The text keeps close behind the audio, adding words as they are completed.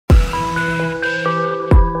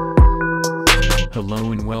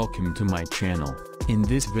Hello and welcome to my channel. In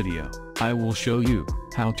this video, I will show you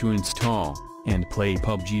how to install and play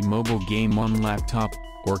PUBG mobile game on laptop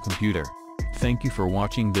or computer. Thank you for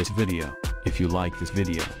watching this video. If you like this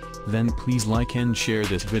video, then please like and share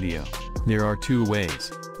this video. There are two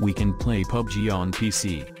ways we can play PUBG on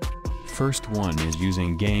PC. First one is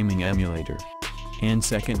using gaming emulator. And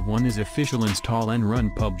second one is official install and run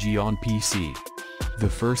PUBG on PC. The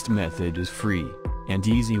first method is free and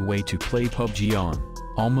easy way to play PUBG on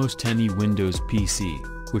almost any Windows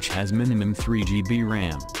PC, which has minimum 3 GB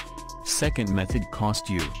RAM. Second method cost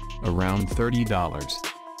you around $30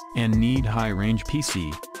 and need high-range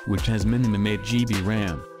PC, which has minimum 8 GB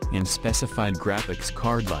RAM and specified graphics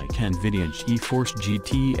card like NVIDIA GeForce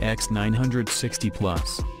GTX 960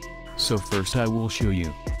 Plus. So first I will show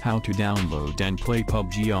you how to download and play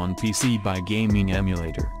PUBG on PC by gaming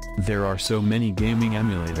emulator. There are so many gaming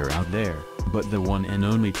emulator out there, but the one and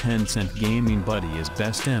only Tencent Gaming Buddy is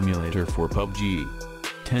best emulator for PUBG.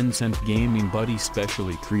 Tencent Gaming Buddy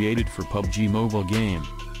specially created for PUBG mobile game.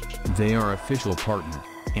 They are official partner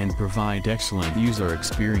and provide excellent user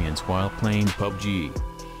experience while playing PUBG.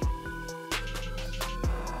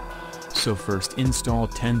 So first install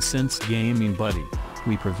Tencent's Gaming Buddy.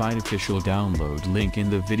 We provide official download link in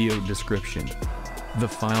the video description. The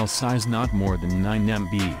file size not more than 9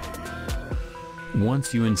 MB.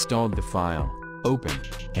 Once you installed the file, open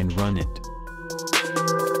and run it.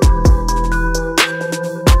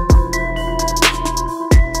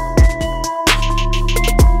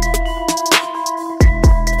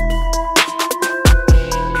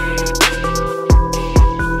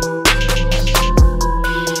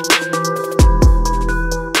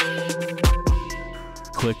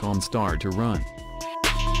 Click on Start to run.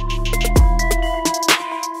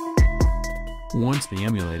 Once the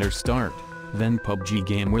emulator start, then PUBG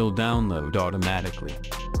game will download automatically.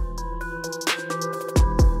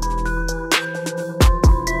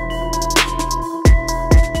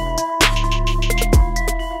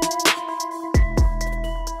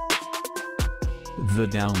 The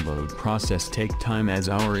download process take time as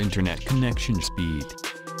our internet connection speed.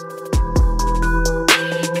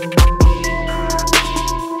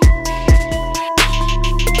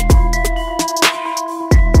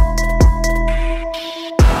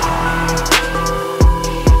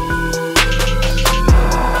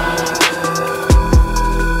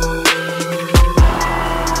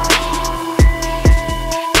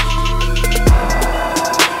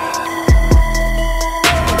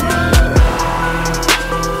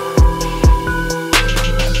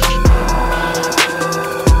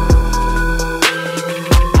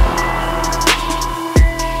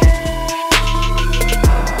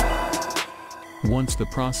 Once the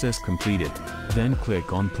process completed, then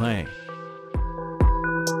click on play.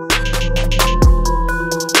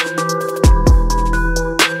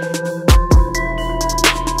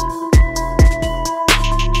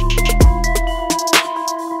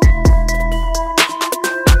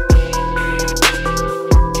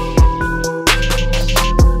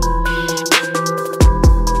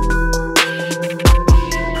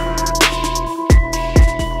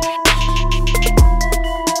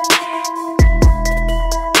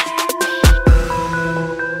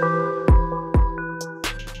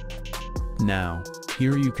 Now,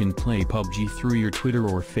 here you can play PUBG through your Twitter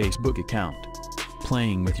or Facebook account.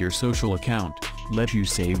 Playing with your social account lets you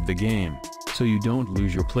save the game, so you don't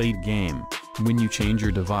lose your played game when you change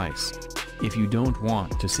your device. If you don't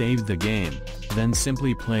want to save the game, then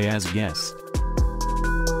simply play as guest.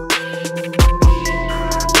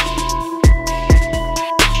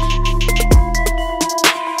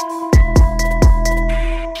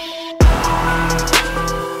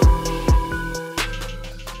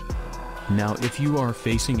 Now if you are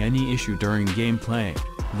facing any issue during gameplay,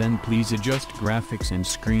 then please adjust graphics and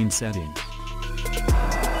screen settings.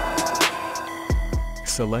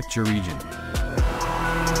 Select your region.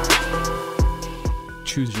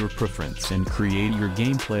 Choose your preference and create your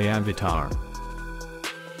gameplay avatar.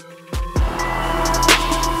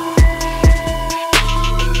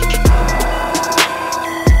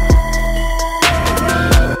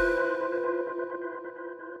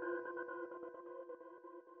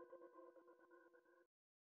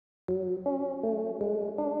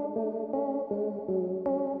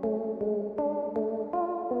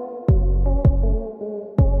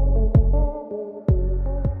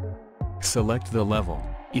 Select the level.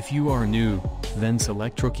 If you are new, then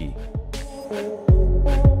select Rookie.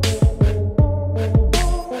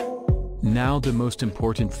 Now the most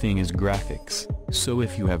important thing is graphics. So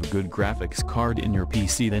if you have a good graphics card in your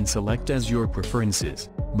PC, then select as your preferences.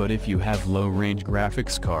 But if you have low range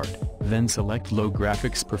graphics card, then select low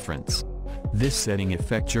graphics preference. This setting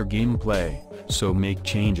affects your gameplay, so make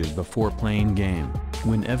changes before playing game.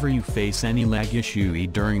 Whenever you face any lag issue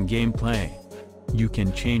during gameplay, you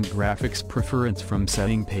can change graphics preference from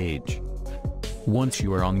setting page. Once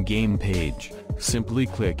you are on game page, simply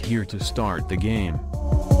click here to start the game.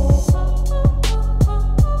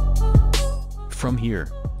 From here,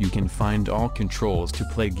 you can find all controls to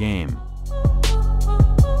play game.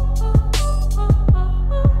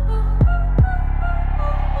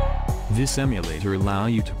 This emulator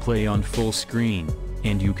allows you to play on full screen,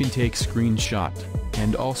 and you can take screenshot,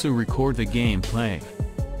 and also record the gameplay.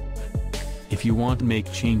 If you want to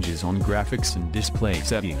make changes on graphics and display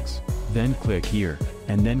settings, then click here,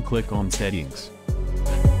 and then click on Settings.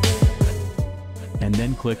 And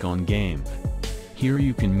then click on Game. Here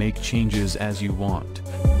you can make changes as you want.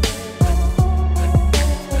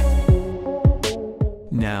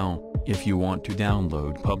 Now, if you want to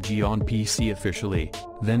download PUBG on PC officially,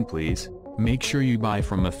 then please, make sure you buy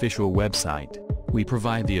from official website. We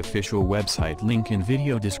provide the official website link in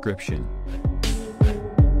video description.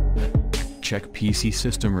 Check PC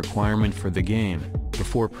system requirement for the game.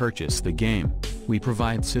 Before purchase the game, we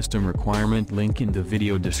provide system requirement link in the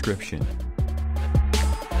video description.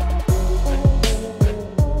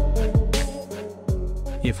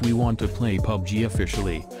 If we want to play PUBG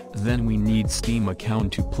officially, then we need Steam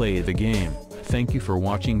account to play the game. Thank you for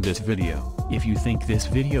watching this video. If you think this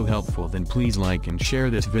video helpful, then please like and share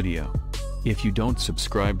this video. If you don't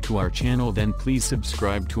subscribe to our channel, then please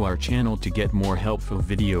subscribe to our channel to get more helpful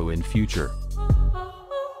video in future.